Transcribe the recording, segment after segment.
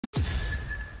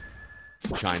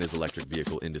China's electric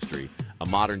vehicle industry, a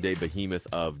modern-day behemoth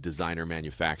of designer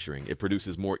manufacturing. It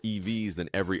produces more EVs than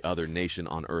every other nation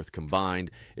on Earth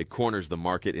combined. It corners the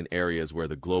market in areas where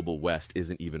the global West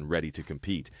isn't even ready to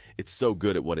compete. It's so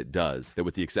good at what it does that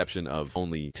with the exception of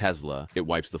only Tesla, it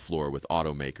wipes the floor with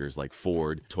automakers like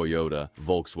Ford, Toyota,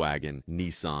 Volkswagen,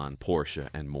 Nissan, Porsche,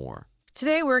 and more.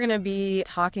 Today, we're going to be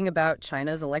talking about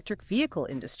China's electric vehicle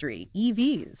industry,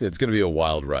 EVs. It's going to be a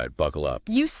wild ride. Buckle up.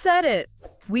 You said it.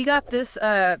 We got this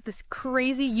this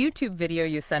crazy YouTube video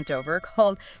you sent over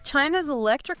called China's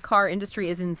Electric Car Industry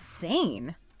is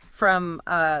Insane from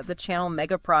the channel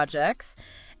Mega Projects.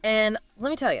 And let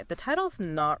me tell you, the title's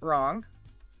not wrong.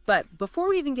 But before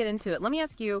we even get into it, let me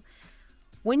ask you,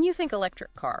 when you think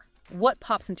electric car, what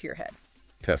pops into your head?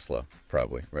 Tesla,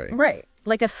 probably, right? Right.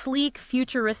 Like a sleek,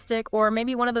 futuristic, or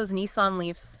maybe one of those Nissan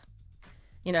Leafs.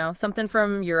 You know, something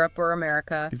from Europe or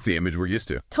America. It's the image we're used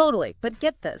to. Totally. But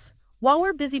get this. While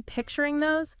we're busy picturing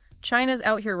those, China's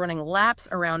out here running laps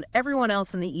around everyone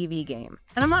else in the EV game.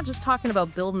 And I'm not just talking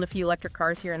about building a few electric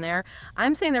cars here and there.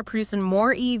 I'm saying they're producing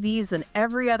more EVs than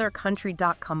every other country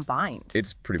combined.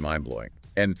 It's pretty mind-blowing.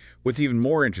 And what's even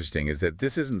more interesting is that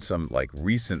this isn't some,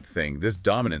 recent thing. This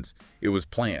dominance, it was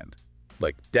planned.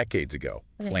 Decades ago,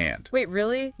 planned. Wait,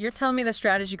 really? You're telling me the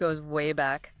strategy goes way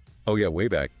back? Oh, yeah, way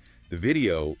back. The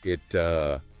video,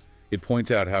 it points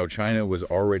out how China was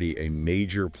already a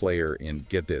major player in,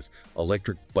 get this,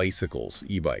 electric bicycles,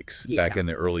 e-bikes, back in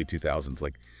the early 2000s.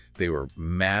 They were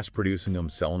mass producing them,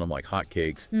 selling them like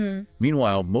hotcakes.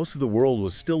 Meanwhile, most of the world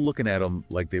was still looking at them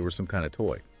like they were some kind of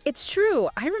toy. It's true.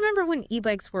 I remember when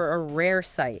e-bikes were a rare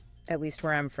sight, at least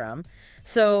where I'm from.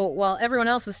 So while everyone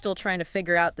else was still trying to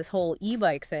figure out this whole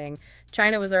e-bike thing,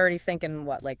 China was already thinking,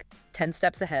 10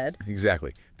 steps ahead?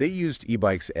 Exactly. They used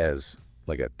e-bikes as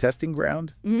a testing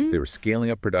ground. They were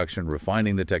scaling up production,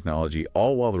 refining the technology,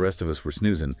 all while the rest of us were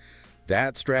snoozing.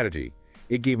 That strategy,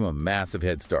 it gave them a massive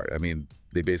head start. I mean,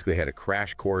 they basically had a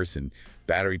crash course in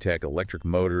battery tech, electric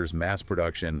motors, mass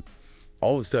production,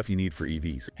 all the stuff you need for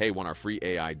EVs. Hey, want our free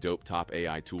AI dope top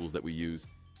AI tools that we use?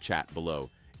 Chat below.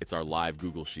 It's our live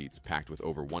Google Sheets packed with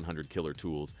over 100 killer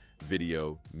tools,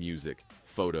 video, music,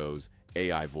 photos,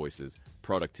 AI voices,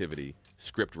 productivity,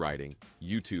 script writing,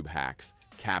 YouTube hacks,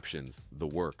 captions, the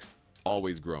works.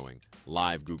 Always growing.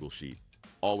 Live Google Sheet.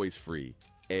 Always free.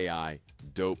 AI,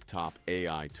 dope top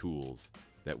AI tools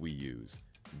that we use.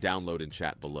 Download and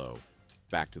chat below.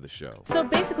 Back to the show. So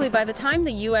basically, by the time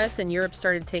the US and Europe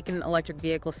started taking electric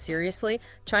vehicles seriously,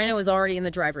 China was already in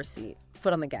the driver's seat.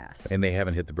 Foot on the gas. And they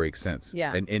haven't hit the brakes since.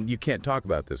 Yeah. And you can't talk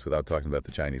about this without talking about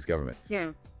the Chinese government.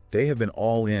 Yeah. They have been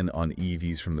all in on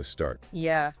EVs from the start.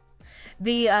 Yeah.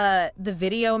 The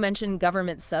video mentioned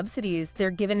government subsidies. They're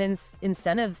giving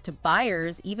incentives to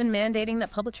buyers, even mandating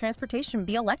that public transportation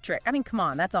be electric. I mean, come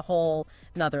on, that's a whole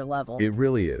nother level. It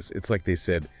really is. It's like they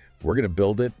said, we're going to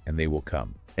build it and they will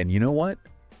come. And you know what?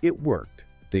 It worked.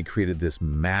 They created this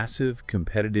massive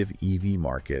competitive EV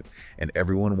market and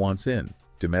everyone wants in.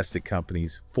 Domestic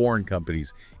companies, foreign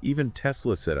companies, even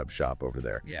Tesla set up shop over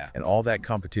there. Yeah. And all that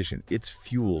competition, it's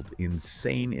fueled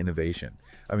insane innovation.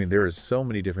 I mean, there is so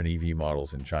many different EV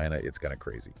models in China, it's kind of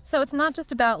crazy. So it's not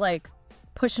just about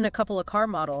pushing a couple of car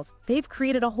models. They've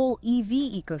created a whole EV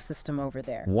ecosystem over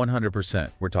there.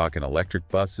 100%. We're talking electric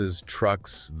buses,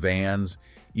 trucks, vans,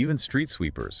 even street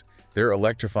sweepers. They're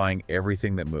electrifying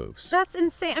everything that moves. That's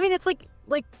insane. I mean, it's like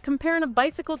comparing a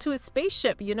bicycle to a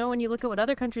spaceship. When you look at what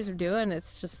other countries are doing,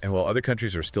 it's just... And while other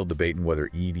countries are still debating whether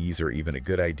EVs are even a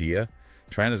good idea,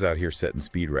 China's out here setting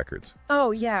speed records.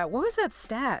 Oh, yeah. What was that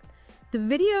stat? The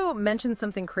video mentioned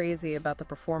something crazy about the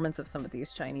performance of some of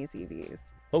these Chinese EVs.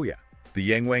 Oh, yeah. The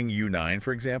Yangwang U9,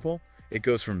 for example, it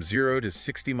goes from 0 to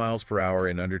 60 miles per hour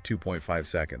in under 2.5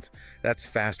 seconds. That's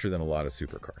faster than a lot of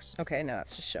supercars. Okay, no,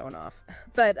 that's just showing off.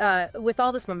 But with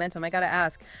all this momentum, I gotta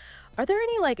ask, are there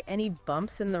any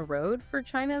bumps in the road for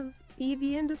China's EV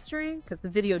industry? Because the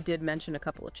video did mention a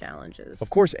couple of challenges. Of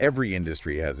course, every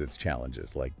industry has its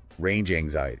challenges, like range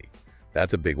anxiety.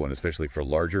 That's a big one, especially for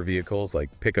larger vehicles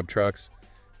like pickup trucks.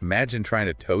 Imagine trying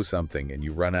to tow something and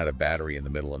you run out of battery in the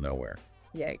middle of nowhere.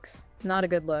 Yikes. Not a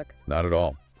good look. Not at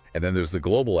all. And then there's the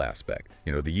global aspect.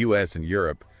 The US and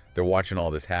Europe, they're watching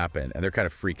all this happen and they're kind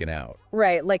of freaking out.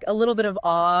 Right, like a little bit of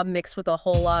awe mixed with a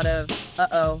whole lot of,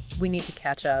 uh-oh, we need to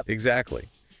catch up. Exactly.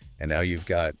 And now you've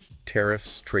got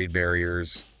tariffs, trade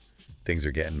barriers, things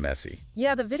are getting messy.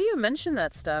 Yeah, the video mentioned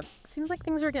that stuff. Seems like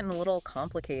things are getting a little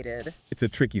complicated. It's a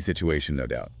tricky situation, no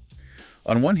doubt.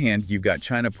 On one hand, you've got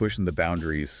China pushing the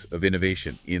boundaries of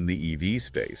innovation in the EV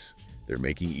space. They're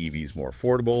making EVs more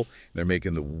affordable, they're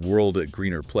making the world a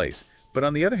greener place. But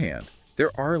on the other hand,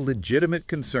 there are legitimate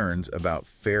concerns about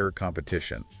fair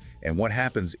competition. And what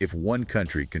happens if one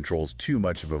country controls too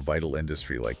much of a vital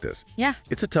industry like this? Yeah,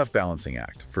 It's a tough balancing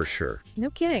act, for sure. no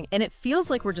kidding. And it feels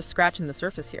like we're just scratching the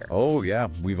surface here. Oh, yeah,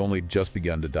 we've only just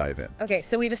begun to dive in. Okay,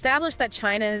 so we've established that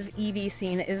China's EV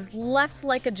scene is less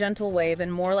like a gentle wave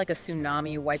and more like a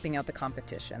tsunami wiping out the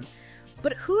competition.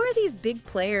 But who are these big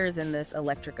players in this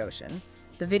electric ocean?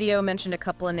 The video mentioned a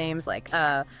couple of names like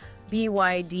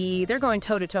BYD. They're going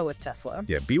toe-to-toe with Tesla.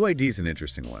 Yeah, BYD is an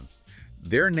interesting one.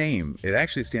 Their name, it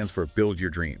actually stands for Build Your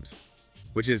Dreams,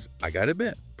 which is, I gotta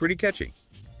admit, pretty catchy.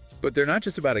 But they're not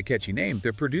just about a catchy name,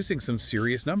 they're producing some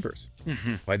serious numbers.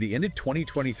 By the end of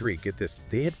 2023, get this,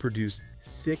 they had produced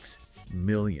 6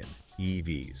 million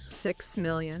EVs. 6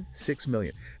 million. 6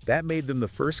 million. That made them the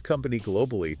first company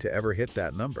globally to ever hit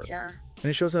that number. Yeah. And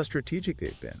it shows how strategic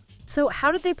they've been. So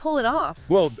how did they pull it off?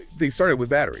 Well, they started with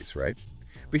batteries, right?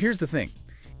 But here's the thing.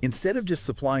 Instead of just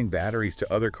supplying batteries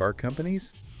to other car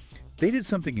companies, they did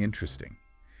something interesting.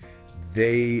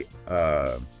 They,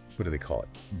 what do they call it?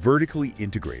 Vertically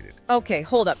integrated. Okay,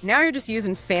 hold up. Now you're just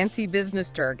using fancy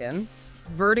business jargon.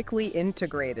 Vertically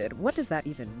integrated. What does that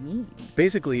even mean?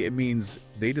 Basically, it means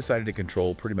they decided to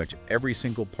control pretty much every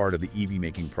single part of the EV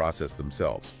making process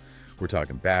themselves. We're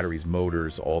talking batteries,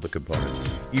 motors, all the components,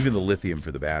 even the lithium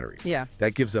for the batteries. Yeah.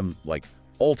 That gives them like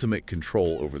ultimate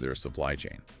control over their supply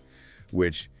chain,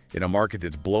 which in a market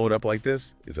that's blown up like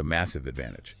this is a massive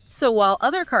advantage. So while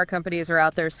other car companies are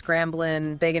out there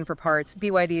scrambling, begging for parts,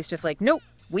 BYD's just like, nope,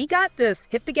 we got this.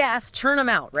 Hit the gas, churn them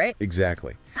out, right?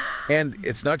 Exactly. And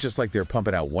it's not just like they're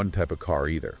pumping out one type of car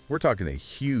either. We're talking a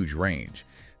huge range.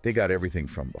 They got everything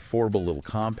from affordable little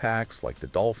compacts like the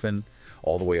Dolphin,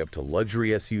 all the way up to luxury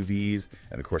SUVs,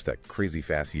 and of course that crazy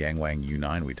fast Yangwang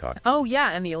U9 we talked. Oh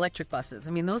yeah, and the electric buses. I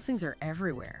mean, those things are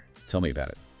everywhere. Tell me about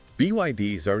it.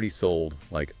 BYD's already sold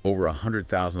like over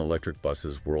 100,000 electric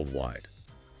buses worldwide.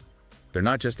 They're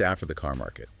not just after the car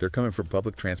market. They're coming for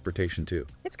public transportation too.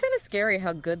 It's kind of scary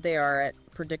how good they are at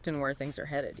predicting where things are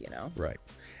headed, you know? Right.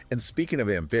 And speaking of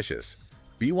ambitious,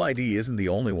 BYD isn't the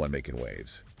only one making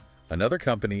waves. Another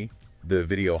company the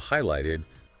video highlighted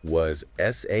was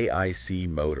SAIC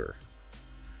Motor.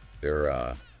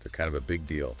 They're kind of a big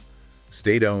deal.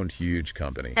 State-owned, huge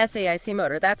company. SAIC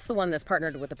Motor, that's the one that's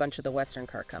partnered with a bunch of the Western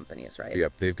car companies, right?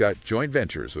 Yep, they've got joint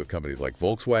ventures with companies like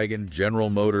Volkswagen, General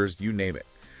Motors, you name it.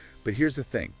 But here's the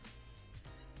thing.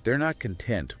 They're not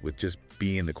content with just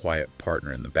being the quiet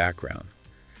partner in the background.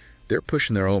 They're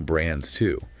pushing their own brands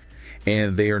too.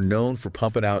 And they are known for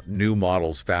pumping out new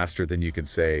models faster than you can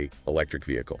say electric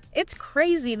vehicle. It's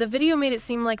crazy. The video made it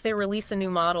seem like they release a new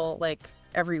model like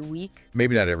every week.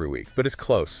 Maybe not every week, but it's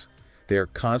close. They're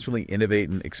constantly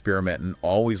innovating, experimenting,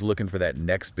 always looking for that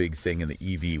next big thing in the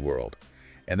EV world.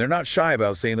 And they're not shy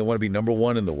about saying they want to be number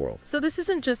one in the world. So this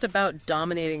isn't just about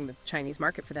dominating the Chinese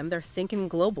market for them. They're thinking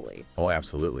globally. Oh,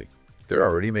 absolutely. They're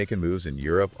already making moves in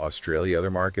Europe, Australia,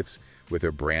 other markets with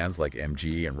their brands like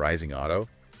MG and Rising Auto.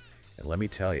 And let me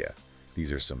tell you,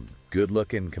 these are some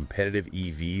good-looking, competitive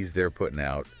EVs they're putting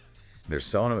out. They're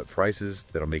selling them at prices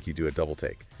that'll make you do a double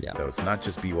take. Yeah. So it's not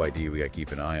just BYD we got to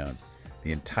keep an eye on.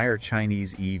 The entire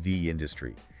Chinese EV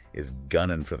industry is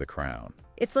gunning for the crown.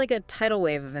 It's like a tidal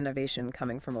wave of innovation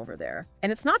coming from over there.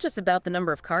 And it's not just about the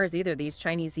number of cars either, these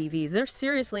Chinese EVs. They're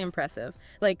seriously impressive.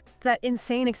 Like that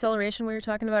insane acceleration we were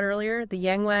talking about earlier, the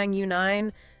Yangwang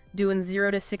U9 doing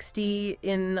 0 to 60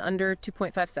 in under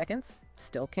 2.5 seconds.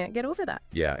 Still can't get over that.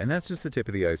 Yeah, and that's just the tip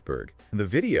of the iceberg. In the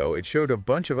video, it showed a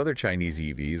bunch of other Chinese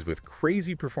EVs with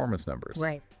crazy performance numbers.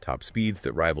 Right. Top speeds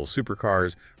that rival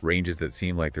supercars, ranges that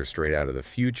seem like they're straight out of the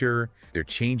future. They're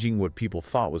changing what people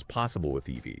thought was possible with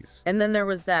EVs. And then there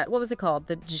was that, what was it called?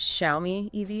 The Xiaomi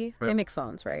EV? They Right. make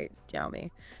phones, right?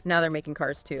 Xiaomi. Now they're making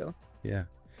cars too. Yeah.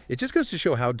 It just goes to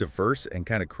show how diverse and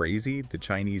kind of crazy the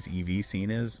Chinese EV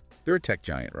scene is. They're a tech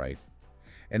giant, right?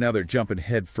 And now they're jumping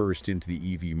headfirst into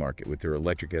the EV market with their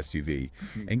electric SUV.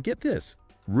 And get this,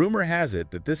 rumor has it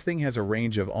that this thing has a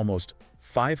range of almost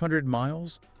 500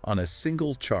 miles on a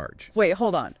single charge. Wait,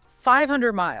 hold on.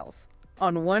 500 miles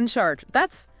on one charge.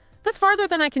 That's farther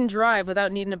than I can drive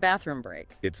without needing a bathroom break.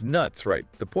 It's nuts, right?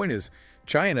 The point is,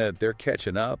 China, they're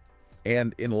catching up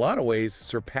and in a lot of ways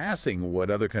surpassing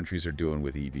what other countries are doing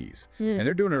with EVs. And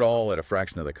they're doing it all at a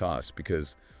fraction of the cost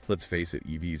because, let's face it,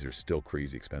 EVs are still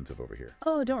crazy expensive over here.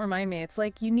 Oh, don't remind me. It's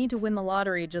like you need to win the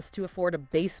lottery just to afford a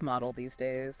base model these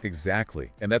days.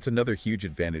 Exactly. And that's another huge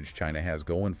advantage China has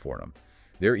going for them.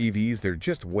 Their EVs, they're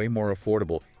just way more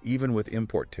affordable, even with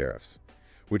import tariffs,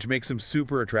 which makes them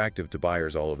super attractive to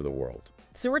buyers all over the world.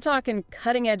 So we're talking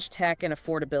cutting-edge tech and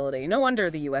affordability. No wonder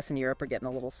the US and Europe are getting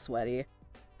a little sweaty.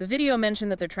 The video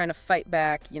mentioned that they're trying to fight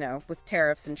back, with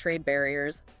tariffs and trade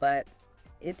barriers, but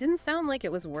it didn't sound like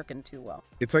it was working too well.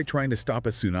 It's like trying to stop a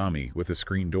tsunami with a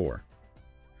screen door.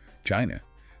 China,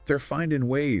 they're finding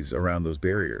ways around those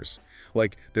barriers.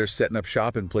 Like, they're setting up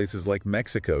shop in places like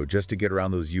Mexico just to get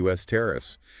around those U.S.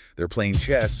 tariffs. They're playing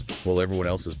chess while everyone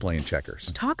else is playing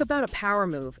checkers. Talk about a power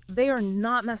move. They are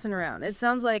not messing around. It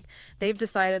sounds like they've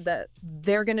decided that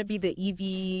they're going to be the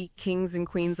EV kings and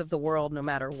queens of the world no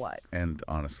matter what. And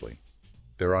honestly,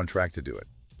 they're on track to do it.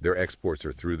 Their exports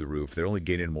are through the roof. They're only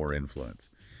gaining more influence.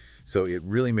 So it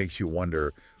really makes you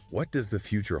wonder, what does the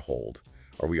future hold?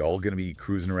 Are we all going to be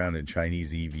cruising around in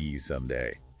Chinese EVs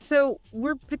someday? So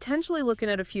we're potentially looking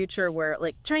at a future where,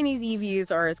 like, Chinese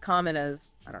EVs are as common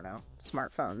as, I don't know,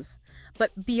 smartphones.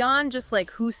 But beyond just, like,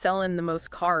 who's selling the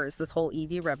most cars, this whole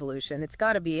EV revolution, it's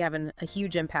got to be having a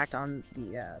huge impact on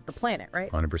the planet,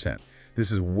 right? 100%.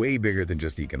 This is way bigger than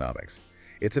just economics.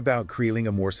 It's about creating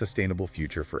a more sustainable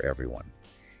future for everyone.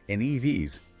 And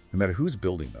EVs, no matter who's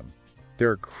building them,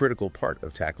 they're a critical part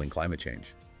of tackling climate change.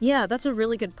 Yeah, that's a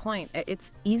really good point.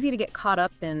 It's easy to get caught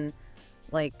up in,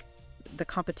 like, the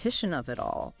competition of it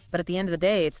all. But at the end of the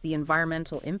day, it's the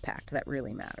environmental impact that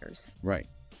really matters. Right.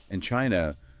 And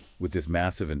China, with this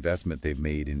massive investment they've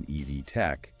made in EV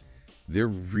tech, they're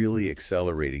really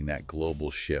accelerating that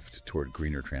global shift toward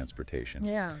greener transportation.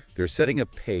 Yeah. They're setting a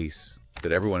pace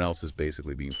that everyone else is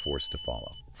basically being forced to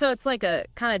follow. So it's like a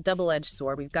kind of double-edged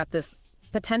sword. We've got this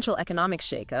potential economic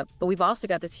shakeup, but we've also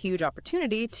got this huge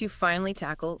opportunity to finally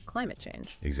tackle climate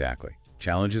change. Exactly.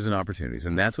 Challenges and opportunities.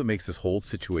 And that's what makes this whole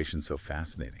situation so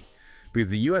fascinating. Because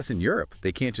the U.S. and Europe,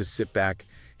 they can't just sit back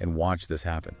and watch this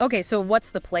happen. Okay, so what's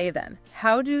the play then?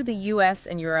 How do the U.S.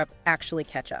 and Europe actually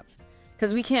catch up?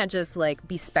 Because we can't just, like,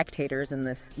 be spectators in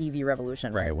this EV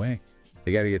revolution. Right away.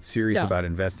 They got to get serious about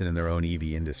investing in their own EV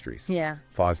industries. Yeah.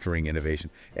 Fostering innovation.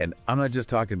 And I'm not just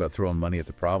talking about throwing money at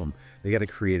the problem. They got to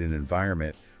create an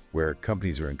environment where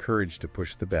companies are encouraged to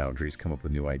push the boundaries, come up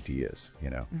with new ideas, you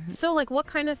know? So, like, what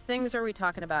kind of things are we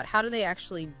talking about? How do they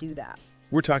actually do that?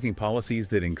 We're talking policies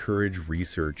that encourage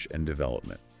research and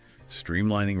development,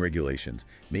 streamlining regulations,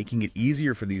 making it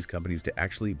easier for these companies to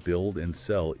actually build and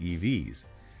sell EVs.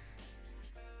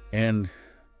 And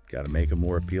got to make them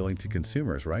more appealing to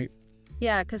consumers, right?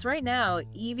 Yeah, because right now,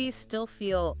 EVs still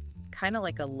feel kind of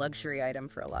like a luxury item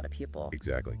for a lot of people.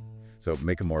 Exactly. So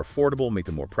make them more affordable, make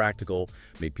them more practical,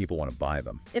 make people want to buy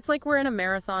them. It's like we're in a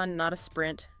marathon, not a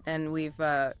sprint, and we've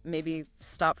maybe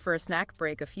stopped for a snack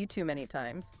break a few too many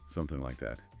times. Something like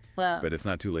that. Well, But it's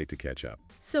not too late to catch up.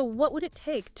 so what would it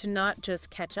take to not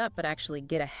just catch up, but actually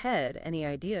get ahead? Any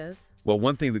ideas? Well,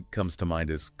 one thing that comes to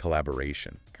mind is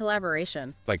collaboration,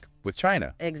 Collaboration. like with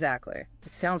China. Exactly.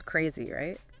 It sounds crazy,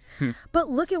 right? But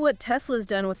look at what Tesla's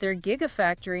done with their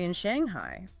Gigafactory in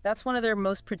Shanghai. That's one of their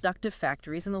most productive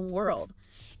factories in the world.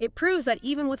 It proves that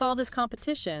even with all this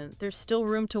competition, there's still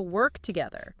room to work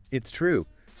together. It's true.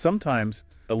 Sometimes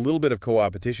a little bit of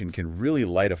co-opetition can really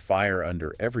light a fire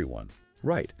under everyone.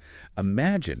 Right.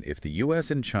 Imagine if the US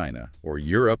and China, or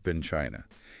Europe and China,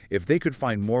 if they could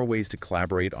find more ways to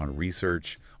collaborate on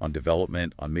research, on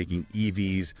development, on making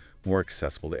EVs more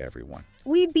accessible to everyone.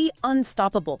 We'd be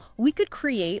unstoppable. We could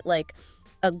create, like,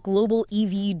 a global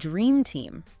EV dream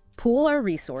team. Pool our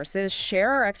resources,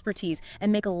 share our expertise,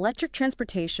 and make electric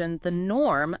transportation the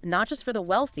norm, not just for the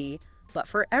wealthy, but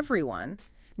for everyone.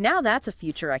 Now that's a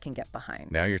future I can get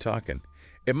behind. Now you're talking.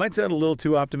 It might sound a little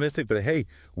too optimistic, but hey,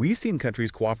 we've seen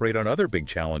countries cooperate on other big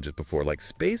challenges before, like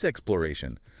space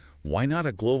exploration. Why not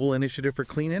a global initiative for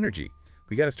clean energy?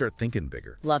 We got to start thinking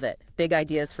bigger. Love it. Big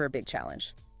ideas for a big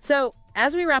challenge. So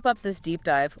as we wrap up this deep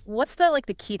dive, what's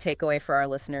the key takeaway for our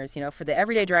listeners, for the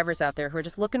everyday drivers out there who are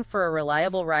just looking for a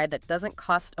reliable ride that doesn't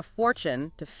cost a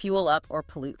fortune to fuel up or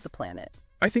pollute the planet?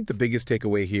 I think the biggest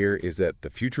takeaway here is that the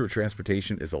future of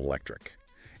transportation is electric,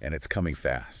 and it's coming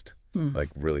fast, like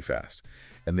really fast.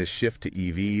 And this shift to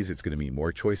EVs, it's going to mean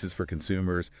more choices for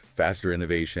consumers, faster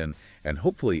innovation, and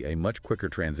hopefully a much quicker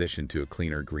transition to a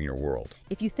cleaner, greener world.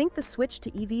 If you think the switch to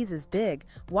EVs is big,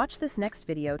 watch this next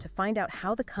video to find out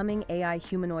how the coming AI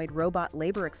humanoid robot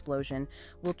labor explosion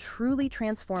will truly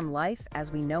transform life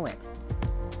as we know it.